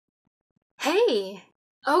Hey!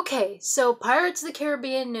 Okay, so Pirates of the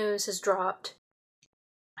Caribbean news has dropped,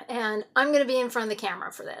 and I'm gonna be in front of the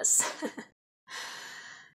camera for this.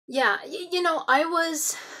 Yeah, I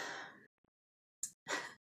was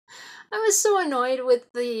so annoyed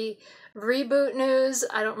with the reboot news.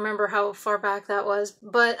 I don't remember how far back that was,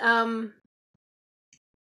 but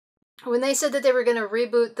when they said that they were gonna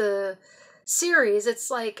reboot the series, it's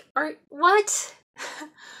like, what?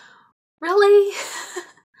 Really?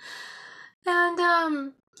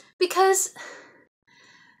 And because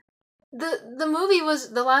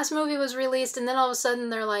the last movie was released, and then all of a sudden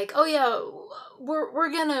they're like, oh yeah,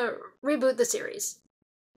 we're gonna reboot the series.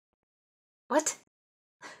 What?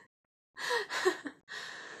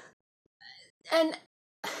 And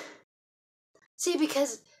see,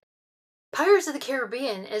 because Pirates of the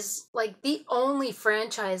Caribbean is like the only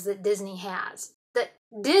franchise that Disney has.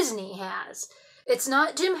 It's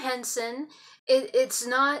not Jim Henson. It's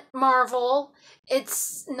not Marvel.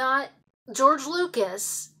 It's not George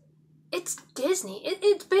Lucas. It's Disney.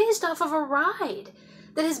 It's based off of a ride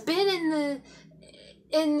that has been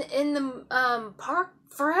in the park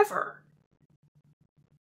forever,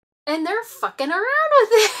 and they're fucking around with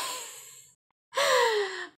it.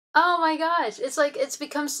 Oh my gosh, it's like it's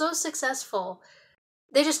become so successful.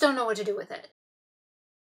 They just don't know what to do with it.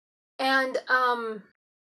 And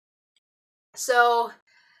so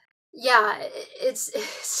yeah, it's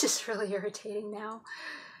just really irritating now.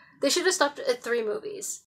 They should have stopped at 3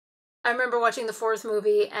 movies. I remember watching the 4th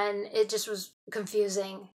movie and it just was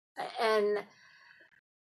confusing. And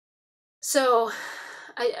so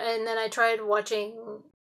and then I tried watching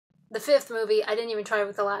the 5th movie. I didn't even try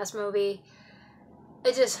with the last movie.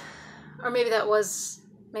 Or maybe it was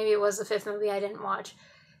the 5th movie I didn't watch.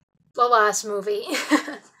 The last movie.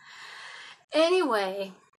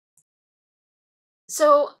 Anyway,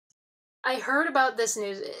 so I heard about this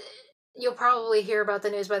news. You'll probably hear about the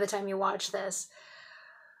news by the time you watch this.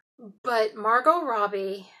 But Margot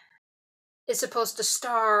Robbie is supposed to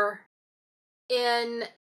star in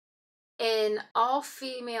an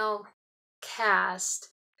all-female cast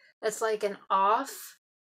that's like an off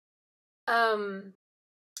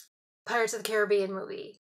Pirates of the Caribbean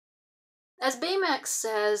movie. As Baymax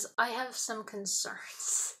says, I have some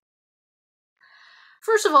concerns.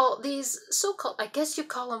 First of all, these so-called, I guess you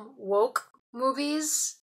call them woke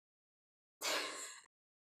movies,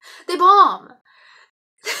 they bomb.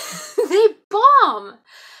 They bomb.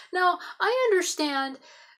 Now, I understand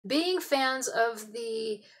being fans of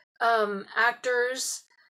the actors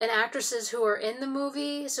and actresses who are in the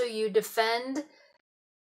movie, so you defend.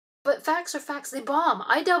 But facts are facts. They bomb.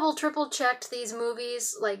 I double, triple checked these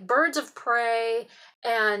movies, like Birds of Prey,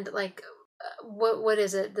 and like what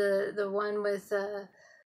is it? The one with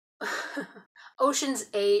Ocean's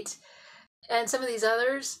 8, and some of these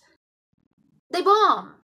others. They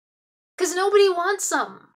bomb because nobody wants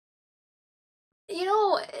them.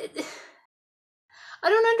 I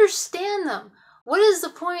don't understand them. What is the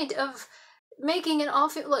point of making an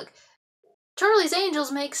all-female? Look, Charlie's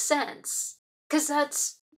Angels makes sense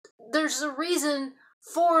because there's a reason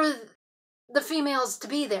for the females to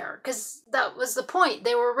be there, because that was the point.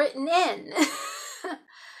 They were written in.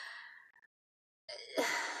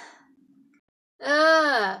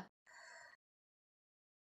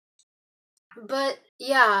 But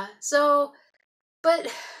yeah,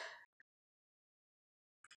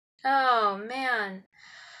 oh man.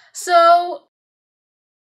 So,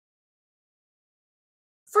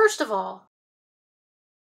 first of all,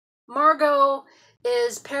 Margot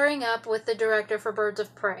is pairing up with the director for Birds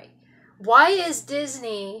of Prey. Why is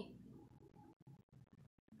Disney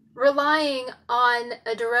relying on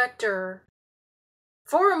a director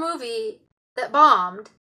for a movie that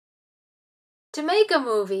bombed to make a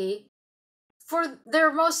movie for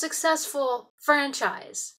their most successful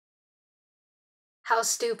franchise? How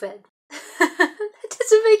stupid. That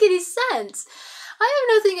doesn't make any sense. I have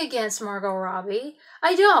nothing against Margot Robbie.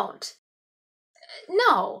 I don't.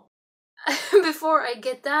 No. Before I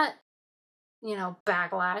get that,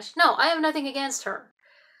 backlash. No, I have nothing against her.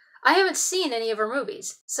 I haven't seen any of her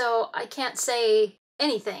movies, so I can't say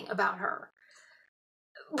anything about her.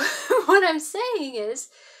 What I'm saying is,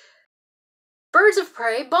 Birds of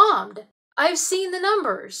Prey bombed. I've seen the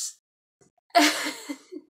numbers.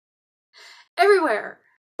 Everywhere.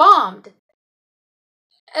 Bombed.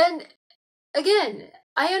 And again,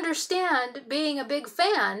 I understand being a big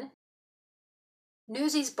fan.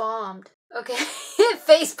 Newsies bombed. Okay? It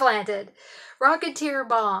face planted. Rocketeer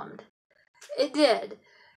bombed. It did.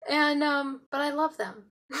 And, but I love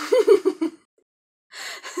them.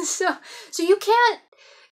 So you can't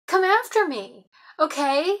come after me,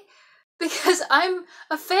 okay? because I'm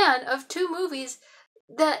a fan of two movies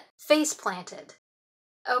that face planted.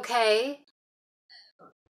 Okay?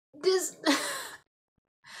 This.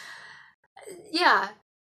 Yeah.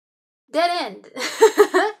 Dead end.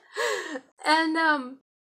 And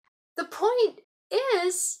the point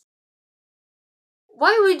is,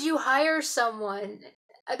 why would you hire someone?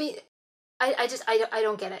 I mean, I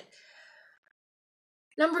don't get it.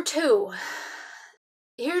 Number two,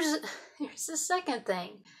 here's the second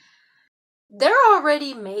thing. They're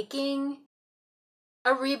already making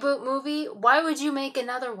a reboot movie. Why would you make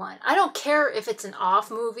another one? I don't care if it's an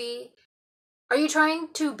off movie. Are you trying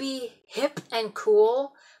to be hip and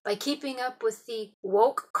cool by keeping up with the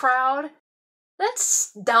woke crowd?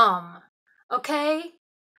 That's dumb. Okay?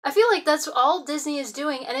 I feel like that's all Disney is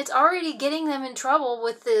doing, and it's already getting them in trouble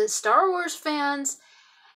with the Star Wars fans.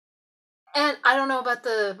 And I don't know about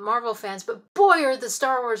the Marvel fans, but boy, are the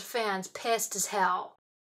Star Wars fans pissed as hell.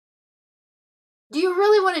 Do you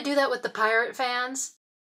really want to do that with the pirate fans?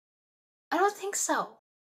 I don't think so.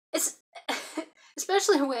 It's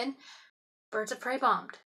especially when Birds of Prey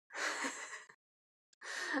bombed.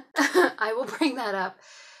 I will bring that up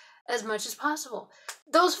as much as possible.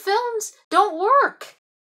 Those films don't work.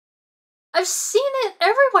 I've seen it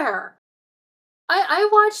everywhere. I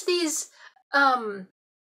watch these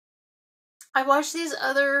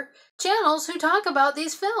other channels who talk about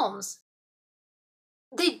these films.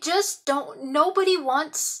 They just don't, nobody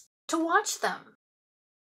wants to watch them.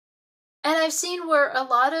 And I've seen where a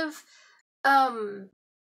lot of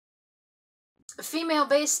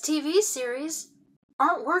female-based TV series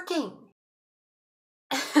aren't working.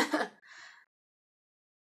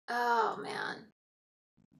 Oh, man.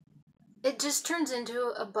 It just turns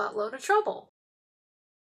into a buttload of trouble.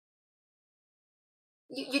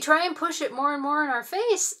 You try and push it more and more in our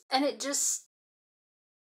face, and it just...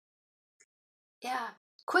 Yeah.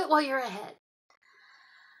 Quit while you're ahead.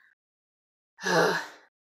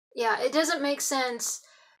 Yeah, it doesn't make sense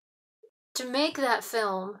to make that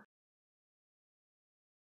film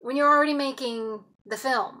when you're already making the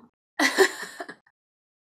film.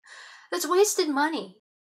 That's wasted money.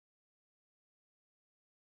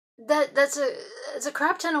 That's a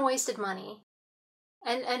crap ton of wasted money.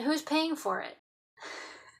 And who's paying for it?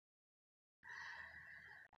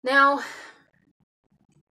 Now,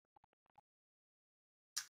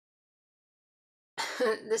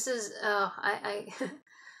 this is I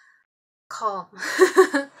calm.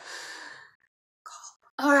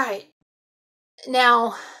 All right.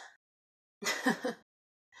 Now,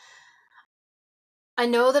 I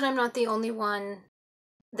know that I'm not the only one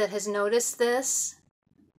that has noticed this,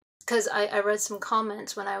 because I read some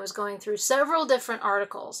comments when I was going through several different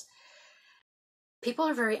articles. People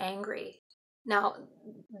are very angry. Now,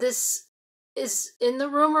 this is in the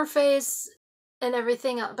rumor phase and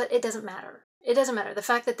everything else, but it doesn't matter. It doesn't matter. The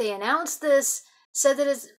fact that they announced this, said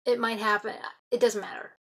that it might happen, it doesn't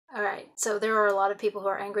matter. All right, so there are a lot of people who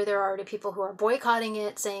are angry. There are already people who are boycotting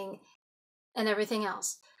it, saying, and everything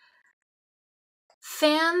else.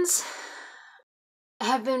 Fans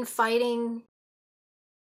have been fighting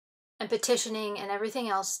and petitioning and everything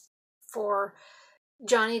else for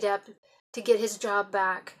Johnny Depp to get his job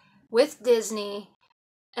back with Disney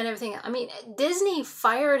and everything. I mean, Disney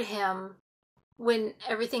fired him when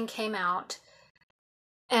everything came out,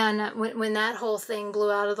 and when that whole thing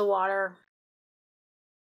blew out of the water.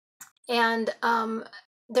 And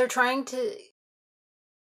they're trying to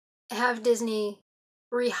have Disney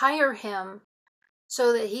rehire him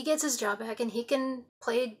so that he gets his job back and he can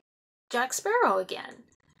play Jack Sparrow again.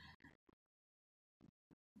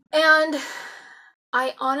 And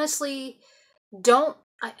I honestly don't,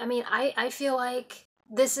 I feel like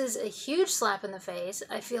this is a huge slap in the face.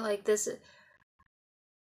 I feel like this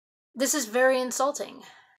is very insulting.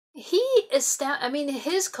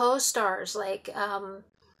 His co-stars like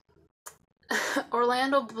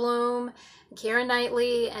Orlando Bloom, Keira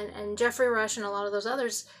Knightley, and Jeffrey Rush, and a lot of those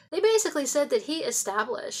others, they basically said that he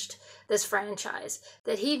established this franchise,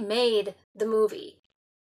 that he made the movie.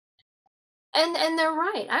 And they're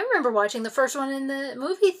right. I remember watching the first one in the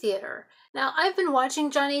movie theater. Now, I've been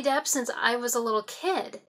watching Johnny Depp since I was a little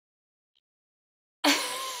kid.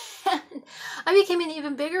 And I became an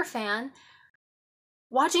even bigger fan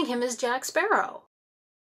watching him as Jack Sparrow.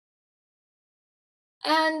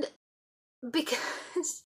 And because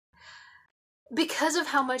of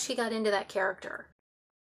how much he got into that character.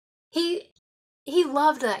 He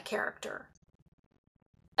loved that character.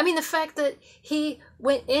 I mean, the fact that he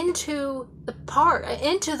went into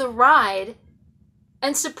the ride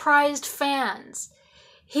and surprised fans.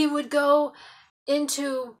 He would go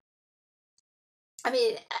into,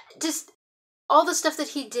 just all the stuff that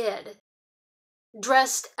he did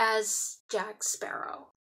dressed as Jack Sparrow.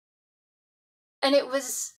 And it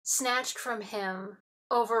was snatched from him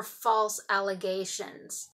over false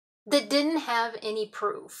allegations that didn't have any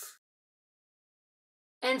proof.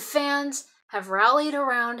 And fans have rallied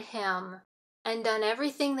around him and done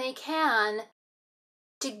everything they can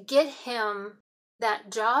to get him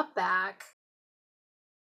that job back,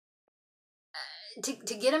 to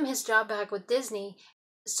get him his job back with Disney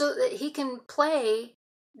so that he can play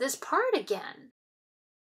this part again.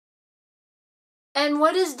 And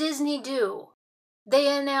what does Disney do?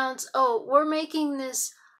 They announce, oh, we're making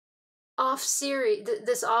this off series,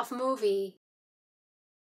 this off movie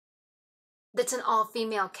that's an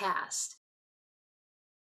all-female cast.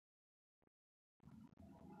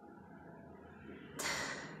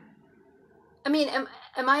 I mean, am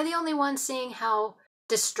I the only one seeing how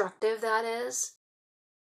destructive that is?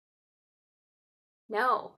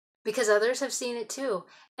 No, because others have seen it too,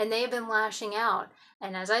 and they have been lashing out.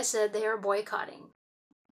 And as I said, they are boycotting.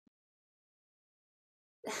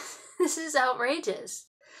 This is outrageous.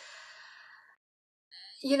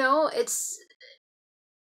 You know, it's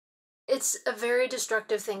a very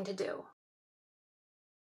destructive thing to do.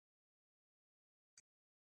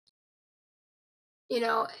 You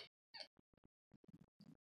know,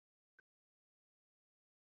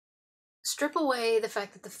 strip away the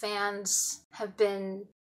fact that the fans have been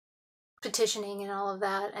petitioning and all of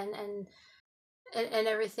that and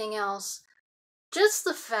everything else. Just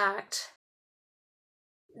the fact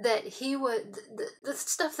that he would, the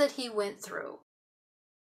stuff that he went through.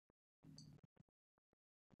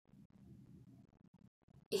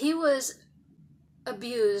 He was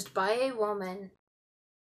abused by a woman,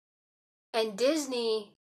 and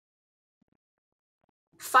Disney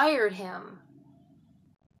fired him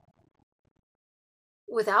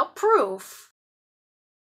without proof,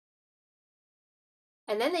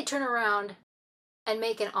 and then they turn around and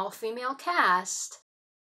make an all-female cast.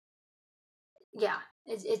 Yeah,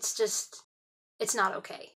 it's just, it's not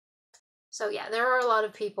okay. So yeah, there are a lot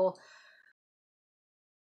of people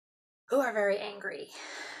who are very angry.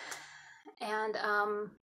 And, I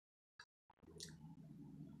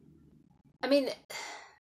mean,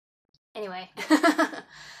 anyway,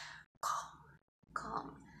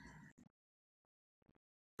 calm.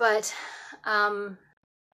 But,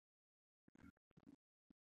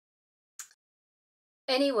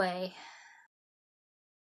 anyway,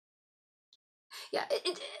 yeah,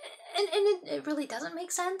 it really doesn't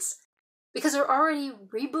make sense, because they're already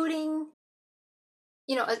rebooting,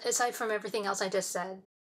 you know, aside from everything else I just said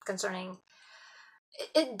concerning,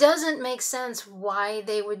 it doesn't make sense why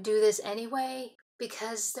they would do this anyway,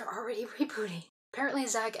 because they're already rebooting. Apparently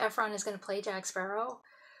Zac Efron is going to play Jack Sparrow.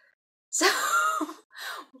 So,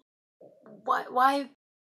 why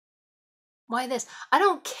this? I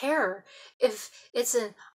don't care if it's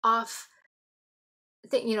an off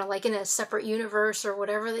thing, you know, like in a separate universe or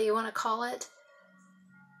whatever that you want to call it.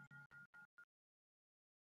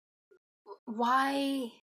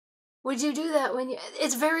 Why would you do that when you...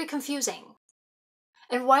 It's very confusing.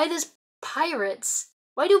 And why do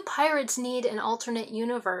pirates need an alternate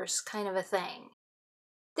universe kind of a thing?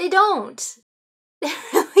 They don't. They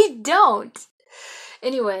really don't.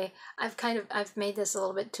 Anyway, I've made this a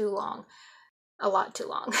little bit too long. A lot too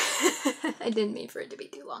long. I didn't mean for it to be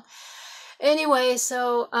too long. Anyway,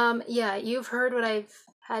 so, yeah, you've heard what I've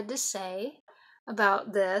had to say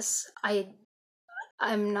about this.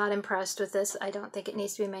 I'm not impressed with this. I don't think it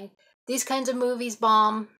needs to be made. These kinds of movies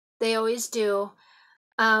bomb. They always do.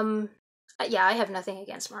 Yeah, I have nothing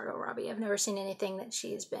against Margot Robbie. I've never seen anything that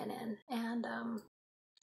she's been in. And,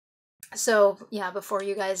 so, yeah, before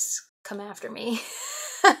you guys come after me.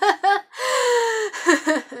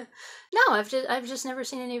 No, I've just never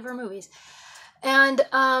seen any of her movies. And,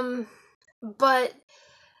 and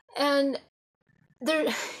there,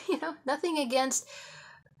 you know, nothing against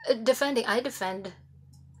defending. I defend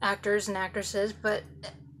actors and actresses, but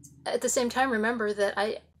at the same time, remember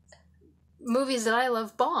that movies that I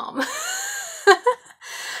love bomb.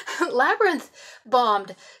 Labyrinth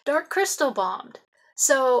bombed. Dark Crystal bombed.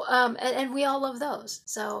 So, and we all love those.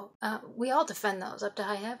 So, we all defend those up to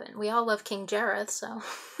high heaven. We all love King Jareth, so.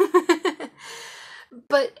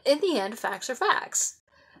 But in the end, facts are facts.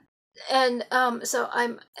 And, so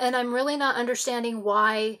I'm really not understanding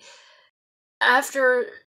why after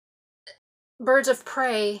Birds of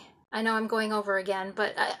Prey, I know I'm going over again,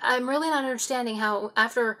 but I'm really not understanding how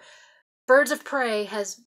after Birds of Prey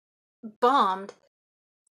has bombed,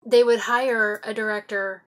 they would hire a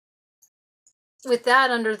director with that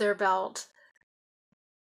under their belt.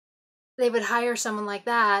 They would hire someone like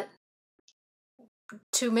that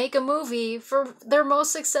to make a movie for their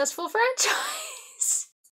most successful franchise.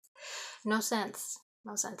 No sense.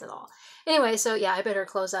 No sense at all. Anyway, so yeah, I better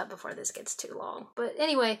close up before this gets too long. But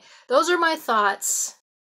anyway, those are my thoughts.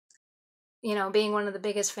 You know, being one of the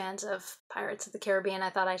biggest fans of Pirates of the Caribbean, I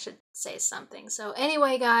thought I should say something. So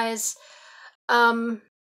anyway, guys, that's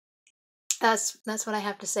what I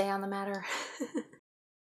have to say on the matter.